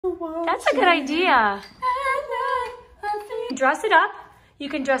That's a good idea. Dress it up. You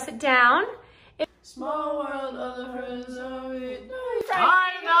can dress it down. Small world, other friends of it.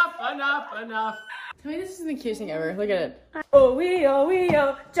 Enough. Tell me this isn't the cutest thing ever. Look at it. Oh, we,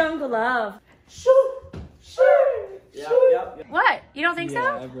 jungle love. Yep. What? You don't think so?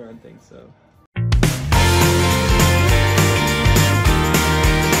 Yeah, everyone thinks so.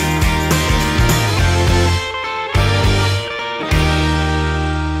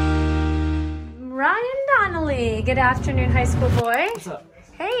 Ryan Donnelly. Good afternoon, high school boy. What's up?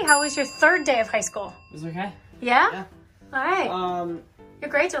 Hey, how was your third day of high school? It was okay. Yeah? Yeah. All right. Your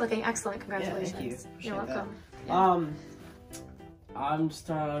grades are looking excellent. Congratulations. Yeah, thank you. You're welcome. Yeah. I'm just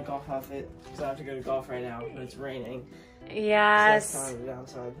throwing on a golf outfit because I have to go to golf right now, but it's raining. Yes. So that's kind of the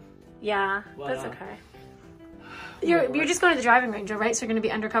downside. Yeah, Well, that's okay. You're just going to the driving range, right? So you're going to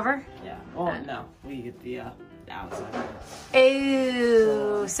be undercover? Yeah. Oh, no. We get the outside.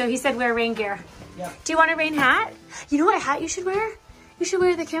 Ooh. So he said wear rain gear. Yeah. Do you want a rain hat? You know what hat you should wear? You should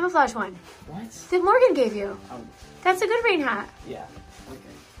wear the camouflage one. What? That Morgan gave you. Oh. That's a good rain hat. Yeah. Okay.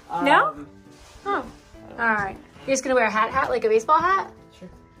 No? Oh. All right. You're just going to wear a hat, like a baseball hat? Sure.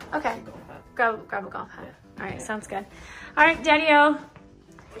 Okay. Grab a golf hat. Yeah. All right, sounds good. All right, Daddy-O,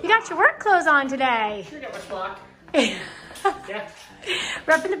 you got your work clothes on today. Sure got my flock. Yeah.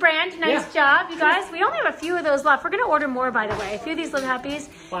 Repping the brand. Nice job, you guys. We only have a few of those left. We're going to order more, by the way. A few of these Live Happies.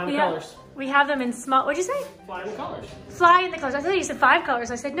 Fly in the colors. We have them in small. What'd you say? Fly in the colors. Fly in the colors. I thought you said 5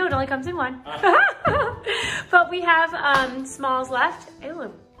 colors. I said, no, it only comes in 1. But we have smalls left.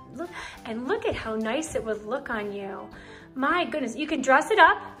 Ew, look at how nice it would look on you. My goodness. You can dress it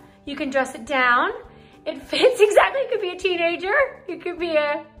up. You can dress it down. It fits exactly. You could be a teenager. You could be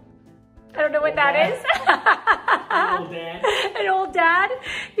a, I don't know what that is. An old dad. An old dad.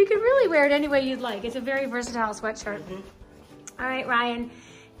 You can really wear it any way you'd like. It's a very versatile sweatshirt. All right, Ryan.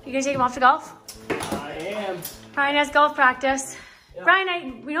 You gonna take him off to golf? I am. Ryan has golf practice. Yep.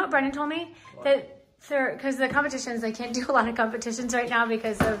 Ryan, you know what Brennan told me? That because the competitions, they can't do a lot of competitions right now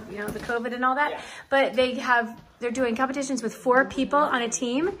because of the COVID and all that. Yeah. But they're doing competitions with 4 people on a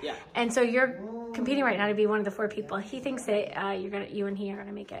team. Yeah. And so you're competing right now to be one of the 4 people. He thinks that you and he are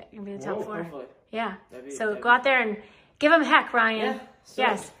gonna make it. You're gonna be the top 4. Hopefully. Yeah. So go out there and give him heck, Ryan. Yeah,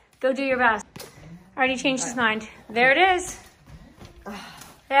 Yes. Go do your best. Already changed his mind. There it is.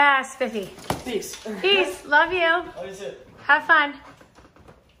 Yeah, Spiffy. Peace. Peace. Love you. What is it? Have fun.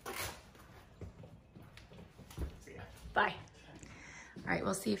 Bye. All right,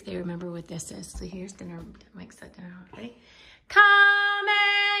 we'll see if they remember what this is. So here's dinner. Mike set dinner. Ready? Come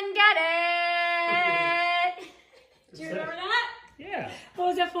and get it. Do you remember that? Yeah. What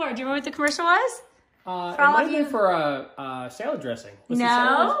was that for? Do you remember what the commercial was? It all might of have been you- for salad dressing. Was it salad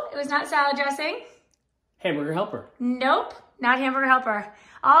No, dressing? it was not salad dressing. Hamburger helper. Nope, not hamburger helper.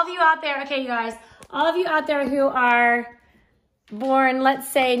 All of you out there, okay, you guys, all of you out there who are born, let's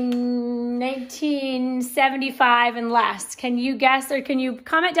say 1975 and less, can you guess or can you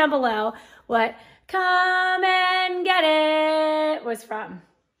comment down below what Come and Get It was from?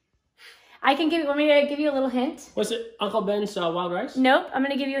 I can want me to give you a little hint? Was it Uncle Ben's wild rice? Nope, I'm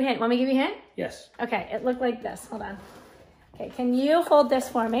gonna give you a hint. Want me to give you a hint? Yes. Okay, it looked like this. Hold on. Okay, can you hold this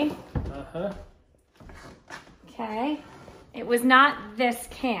for me? Uh-huh. Okay. It was not this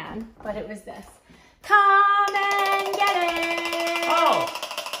can, but it was this. Come and get it. Oh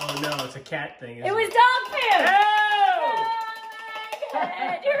no, it's a cat thing. It was dog food. Oh! Come and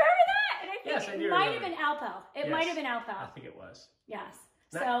get it. Do you remember that? And I think Yes, I do it might have remember. been Alpo. It might have been I Alpo. think it was. Yes.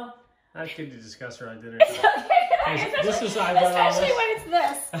 Not- So. Not good to discuss around dinner. It's okay. This is Especially when it's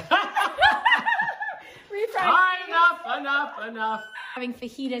this. Refried. Enough. Having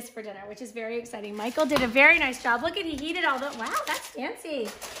fajitas for dinner, which is very exciting. Michael did a very nice job. Look at, he heated all the, wow, that's fancy.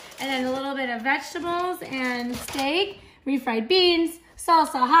 And then a little bit of vegetables and steak, refried beans,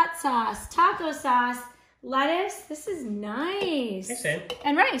 salsa, hot sauce, taco sauce, lettuce. This is nice. Thanks, Sam.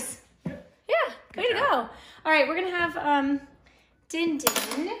 And rice. Yeah, way to go. All right, we're gonna have Din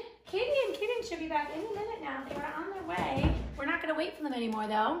Din. Katie and Kitten should be back any minute now. They were on their way. We're not gonna wait for them anymore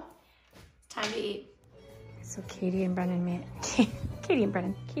though. It's time to eat. So Katie and Brennan made it. Katie and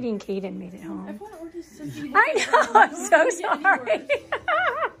Kaden made it home. I know, I'm so sorry.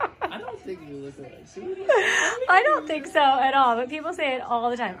 I don't think you look like Sue. I don't think so at all, but people say it all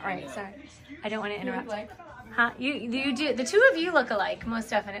the time. All right, sorry. I don't want to interrupt. Huh? You do. The 2 of you look alike, most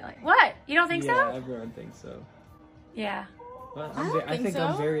definitely. What? You don't think Yeah, so? everyone thinks so. Yeah. Well, I think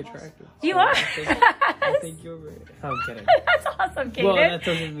I'm very attractive. You so are? I think you're very... I'm kidding. That's awesome, Kaden. Well, that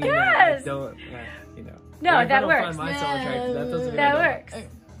doesn't mean that I Yes. don't, No, Like, if that I don't works. find myself attractive, that doesn't mean That I don't. works.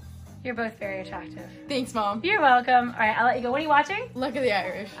 You're both very attractive. Thanks, Mom. You're welcome. All right, I'll let you go. What are you watching? Luck of the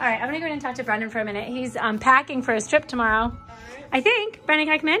Irish. All right, I'm gonna go in and talk to Brennan for a minute. He's packing for his trip tomorrow. I think. Brennan,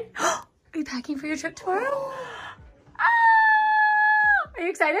 can I come in? Are you packing for your trip tomorrow? Are you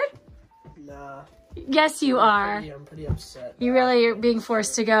excited? Nah. Yes, you are. I'm pretty upset. You really are being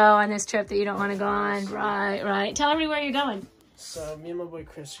forced to go on this trip that you don't want to go on. Right, right. Tell everybody where you're going. So me and my boy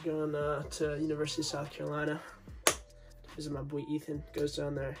Chris are going to University of South Carolina to visit my boy Ethan. Goes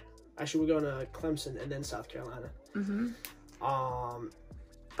down there. Actually, we're going to Clemson and then South Carolina.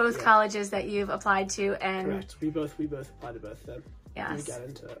 Both colleges that you've applied to, and Correct. We both applied to both of them. Yes. We got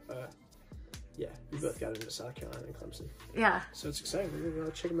into we both got into South Carolina and Clemson. yeah, So it's exciting. We're gonna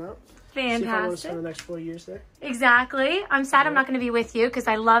go check them out. See if I want to fantastic. spend the next 4 years there. Exactly. I'm sad I'm not going to be with you because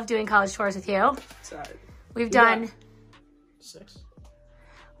I love doing college tours with you. It's alright. We've done. 6.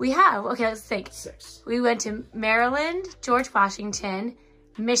 We have. Okay, let's think. 6. We went to Maryland, George Washington,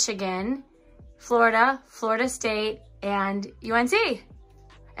 Michigan, Florida, Florida State, and UNC.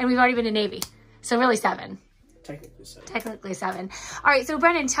 And we've already been to Navy. So really 7. Technically 7. Technically 7. All right, so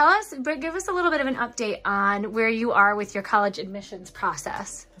Brennan, give us a little bit of an update on where you are with your college admissions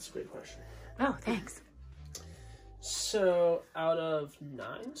process. That's a great question. Oh, thanks. So out of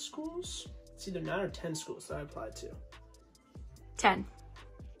 9 schools, it's either 9 or 10 schools that I applied to. 10.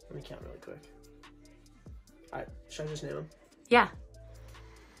 Let me count really quick. All right, should I just name them? Yeah.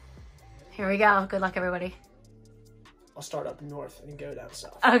 Here we go. Good luck, everybody. I'll start up north and go down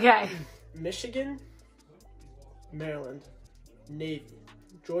south. Okay. Michigan, Maryland, Navy,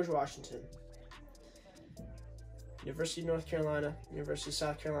 George Washington, University of North Carolina, University of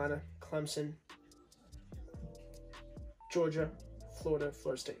South Carolina, Clemson, Georgia, Florida,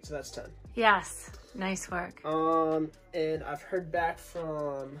 Florida State. So that's 10. Yes. Nice work. And I've heard back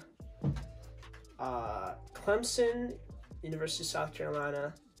from Clemson, University of South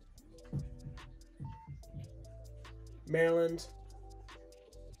Carolina, Maryland,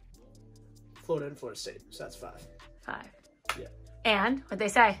 Florida, and Florida State. So that's 5. 5. Yeah. And what'd they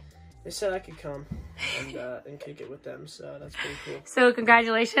say? They said I could come and kick it with them, so that's pretty cool. So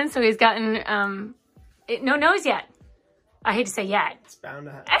congratulations. So he's gotten no no's yet. I hate to say yet. It's bound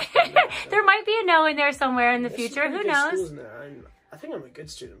to happen. There might be a no in there somewhere in the There's future. some Who pretty good schools knows? in there. I think I'm a good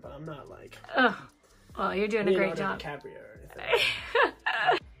student, but I'm not like Ugh. Well, you're doing a great Leonardo job. DiCaprio or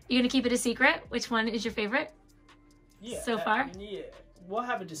anything. You gonna keep it a secret? Which one is your favorite? Yeah, So far? Yeah, we'll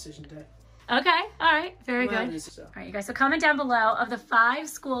have a decision day. Okay. All right. Very We'll have a good. decision. All right, you guys. So comment down below of the 5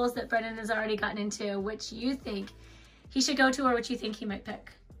 schools that Brennan has already gotten into, which you think he should go to or which you think he might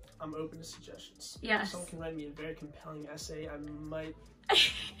pick. I'm open to suggestions. Yes. If someone can write me a very compelling essay, I might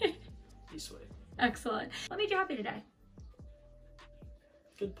be swayed. Excellent. What made you happy today?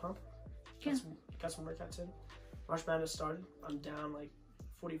 Good pump. Yeah. Got some workouts in. March Madness started. I'm down like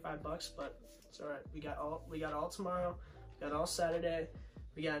 $45, but it's all right. We got all tomorrow. We got all Saturday.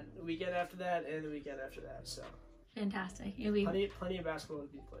 We got the weekend after that and the weekend after that. So Fantastic. You'll be plenty of basketball to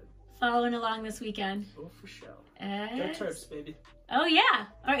be played. following along this weekend. Oh, for sure. Go Yes. Terps, baby. Oh yeah.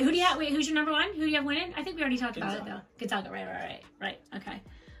 All right. Who do you have? Wait, who's your number 1? Who do you have winning? I think we already talked about it Gonzaga. though. Gonzaga. Right. Okay.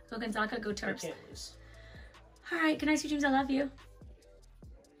 Go Gonzaga. Go I Terps. can't lose. All right. Good night, sweet dreams. I love you.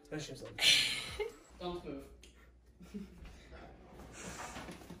 That's just like Don't move.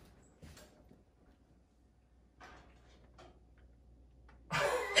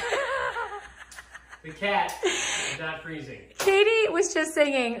 The cat is not freezing. Katie was just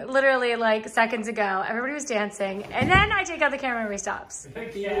singing literally like seconds ago. Everybody was dancing, and then I take out the camera and he stops.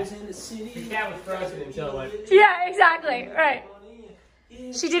 The cat was frozen until like. Yeah, exactly. Right.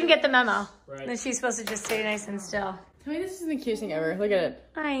 She didn't get the memo. Right. That she's supposed to just stay nice and still. Tell me this isn't the cutest thing ever. Look at it.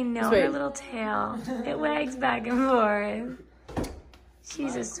 I know, Just wait. her little tail. It wags back and forth.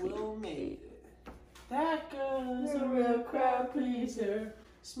 She's a sweet. that girl's a real crowd pleaser.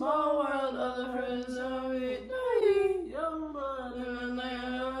 Small world, other friends are it. Young mother,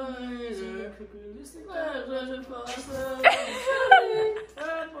 laser.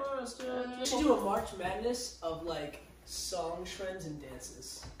 We should do a March Madness of like song trends and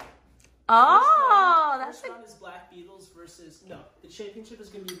dances. Oh, that's First round is Black Beatles versus the championship is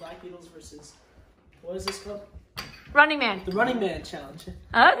gonna be Black Beatles versus what is this called? Running Man. The Running Man Challenge.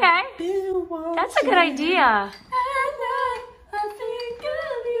 Okay. That's a good idea.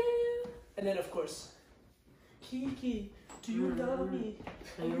 And then of course, Kiki, do you love me?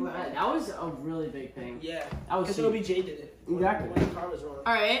 That was a really big thing. Yeah, That was because OBJ did it. Exactly. When the car was rolling.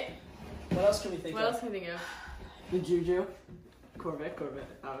 All right. What else can we think What of? else can I think of? The Juju. Corvette.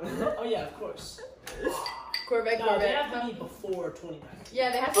 I don't know. Oh yeah, of course. Corvette. No, they have to be before 29. Yeah,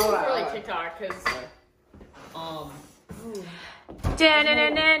 they have to be Alright, for like alright. TikTok because.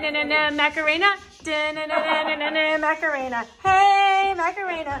 Macarena. Macarena. Hey,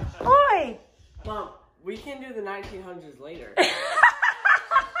 Macarena. Oi. Mom, we can do the 1900s later. But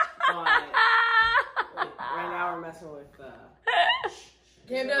right now we're messing with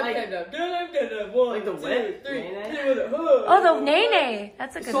Cam down, like, cam down. like the whip. Oh, the nene.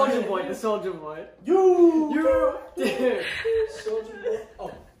 That's a good Soldier one. boy, the soldier boy. You. Dude. Soldier boy.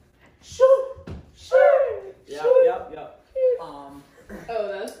 Oh. Yep. Oh,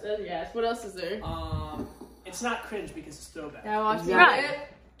 that's yes. What else is there? It's not cringe because it's throwback. Now watch me Right. do it.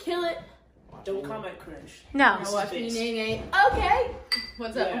 Kill it. Don't comment cringe. No. Now watch me Space. nay. Okay.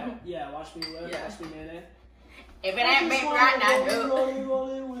 What's up? Yeah, watch me live, Yeah. watch me nene. If it ain't big right now,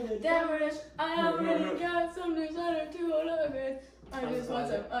 that was I already got some designer to hold up with. I just want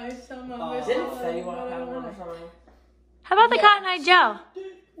some ice on my wrist. Didn't Fetty Wap have one or something? How about the Cotton Eye Joe?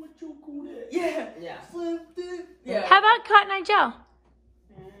 Yeah. Yeah. Yeah. How about Cotton Eye Joe?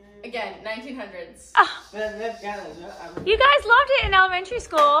 Again, 1900s. Oh, you guys loved it in elementary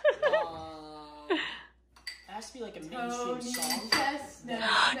school. It has to be like a mainstream song.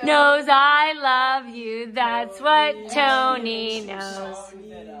 Knows I love you. That's what Tony knows. Song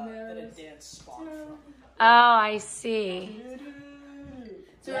that a dance spawned from. Oh, I see.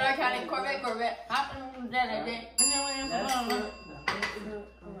 So we're not counting Corvette.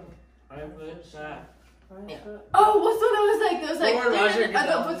 Oh, what's the one that was like? That was like. I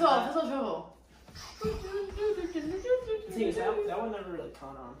thought football trouble. The thing is, that one never really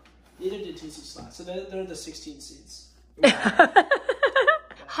caught on. Neither did TC Slot, so they're the 16 seeds.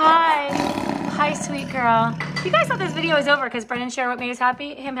 Hi, sweet girl. You guys thought this video was over because Brennan shared what made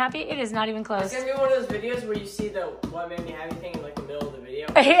him happy. It is not even close. It's gonna be one of those videos where you see the what made me happy thing in like the middle of the video.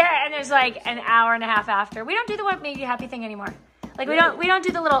 Yeah, and there's like an hour and a half after. We don't do the what made you happy thing anymore. Like we don't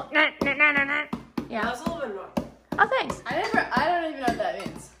do the little nah. Yeah. That's a little bit annoying. Oh, thanks. I don't even know what that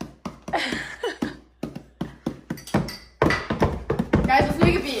means. Guys, let's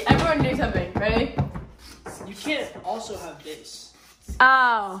make a beat. Everyone do something. Ready? You can't also have bass.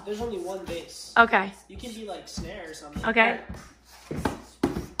 Oh, There's only one bass. okay. You can be like snare or something. Okay. No,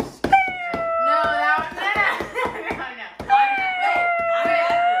 that one. No.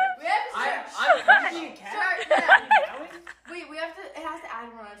 We have to start. Wait, we have to. It has to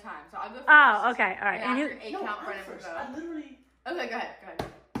add one at a time. So I'll go first. Oh, okay. All right. And And who? after 8 count, Brennan will First, go. I literally. Okay, go ahead.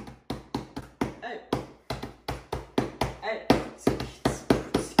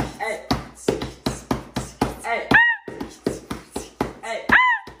 Hey.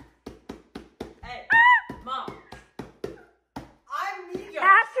 Mom. I'm Nico.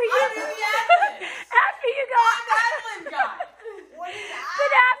 After you go. What is that?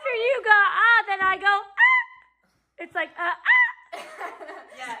 But after you go, then I go, It's like,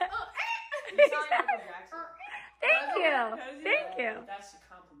 Yeah. Thank you. That's a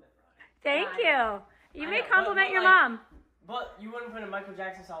compliment, right? Thank you. You I may know, compliment but your like- mom. But you wouldn't put a Michael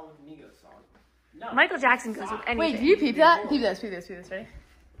Jackson song with a Migos song. No. Michael Jackson goes with anything. Wait, do you peep that? Peep this. Ready?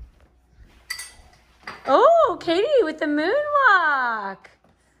 Oh, Katie with the moonwalk.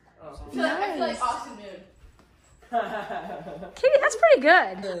 I feel like Austin Moon. Katie, that's pretty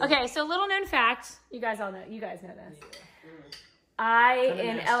good. Okay, so little known fact. You guys know this. I,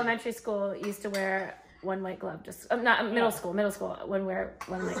 in elementary school, used to wear one white glove. Just not middle school. When wear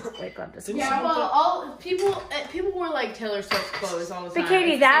one white glove. Just Yeah, well, all people wore like Taylor Swift clothes all the time. But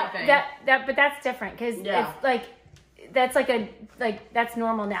Katie, It's the same thing. but that's different because Yeah. it's like that's that's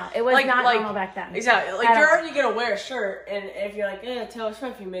normal now. It was not normal back then. Exactly. Like At you're all. already gonna wear a shirt, and if you're like, Taylor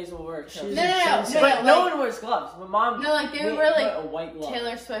Swift, you may as well wear a Taylor No, Swift. no, But no like- one wears gloves. But mom, No, like they we would wear put like a white glove.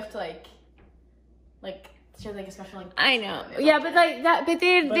 Taylor Swift like she had like a special like. I know. Yeah, but like that. But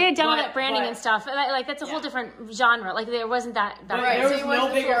they had done all that branding but- and stuff. And like that's a whole different genre. Like there wasn't that. Right, There so was you went no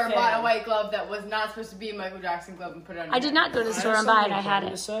to the bigger store and bought a fan. white glove that was not supposed to be a Michael Jackson glove and put it on. I did not go to the store and buy it. I had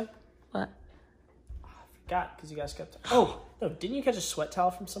it. Say? What? Forgot because you guys kept. Oh no! Didn't you catch a sweat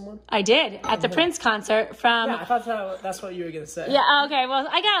towel from someone? I did at the Prince concert from. Yeah, I thought that's what you were gonna say. Yeah. Okay. Well,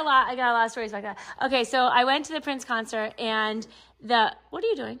 I got a lot of stories like that. Okay, so I went to the Prince concert and what are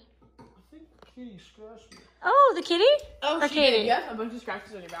you doing? I think Katie scratched me. Oh, the kitty? Oh, or she Katie? did. Yeah, a bunch of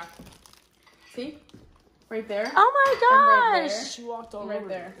scratches on your back. See, right there. Oh my right gosh! there. She walked all Right over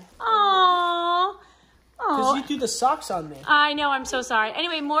there. Aww. Because you Oh, threw the socks on me. I know. I'm so sorry.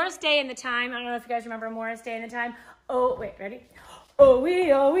 Anyway, Morris Day and the Time. I don't know if you guys remember Morris Day and the Time. Oh, wait, ready? Oh,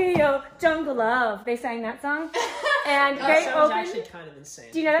 we, oh, Jungle Love. They sang that song. And That they sounds opened. actually kind of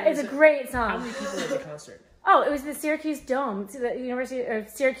insane. Do you know that? It's a great How song. many people were at the concert? Oh, it was the Syracuse Dome. It's the University or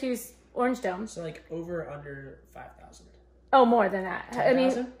Syracuse Orange Dome. So like over under 5,000. Oh, more than that. I mean,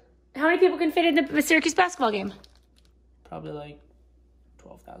 10,000? how many people can fit in the Syracuse basketball game? Probably like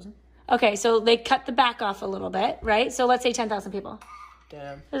 12,000. Okay, so they cut the back off a little bit, right? So let's say 10,000 people.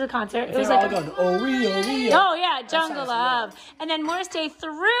 Damn. It was a concert. It They're was all like going, oh, we. oh yeah, Jungle sounds Love. And then Morris Day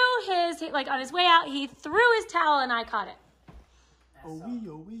threw his, like on his way out, he threw his towel and I caught it. Oh,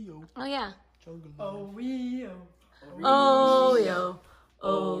 we. Oh yeah. Jungle Oh, we. Oh yo.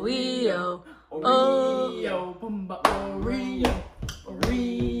 Oh we yo. Oh. Yo, bumba, Oreo.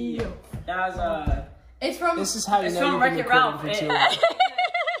 Oreo. That was, It's from. This is how you It's know from you've been Wreck-It recording Ralph. for 2 hours.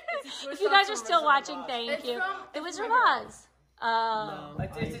 If you guys are still watching, thank It's you. from- It was it's your from Wreck-It Oz.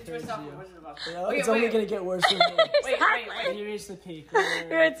 It's a twist off of Wizard of Oz. It's only going to get worse from here. Exactly. You reached the peak.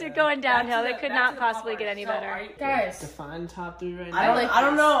 It's going downhill. It could Back not to the possibly pop get any art. So, better. right, Guys. Define top 3 right now. I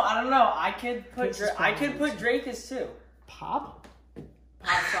don't know. I could put This is I could fine. put Drake as 2. Pop?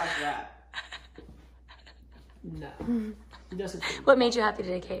 Pop/rap. No. He doesn't. What made you happy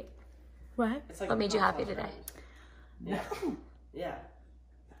today, Kate? What? It's like What made you happy today? No. Yeah.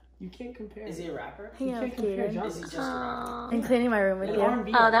 You can't compare. Is he a rapper? You can't compare Is he Johnson. just a rapper? I'm cleaning my room with you.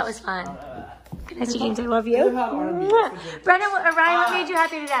 R&B. Oh, that was fun. Good night, James. I love You you. have R&B. Brennan, Ryan, what made you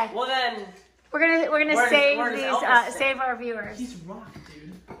happy today? Well then, We're gonna Where does save Elvis these, stand? save our viewers. He's rock,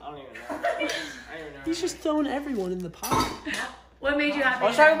 dude. I don't even know. I don't even know. He's just throwing everyone in the pot. What made you happy I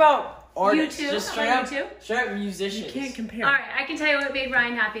was today? talking about artists. You too? Just How about you too? straight up musicians. You can't compare. All right, I can tell you what made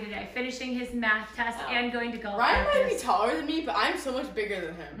Ryan happy today: finishing his math test and going to golf. Ryan might be practice. taller than me, but I'm so much bigger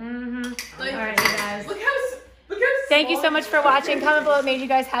than him. Like, All right, you guys. Look how. Thank you so much for watching. Comment below what made you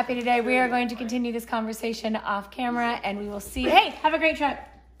guys happy today. We are going to continue this conversation off camera, and we will see you. Hey, have a great trip.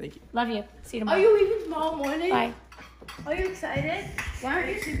 Thank you. Love you. See you Are tomorrow. you leaving tomorrow morning? Bye. Are you excited? Why aren't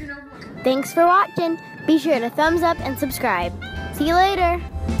you sleeping over? Thanks for watching. Be sure to thumbs up and subscribe. See you later.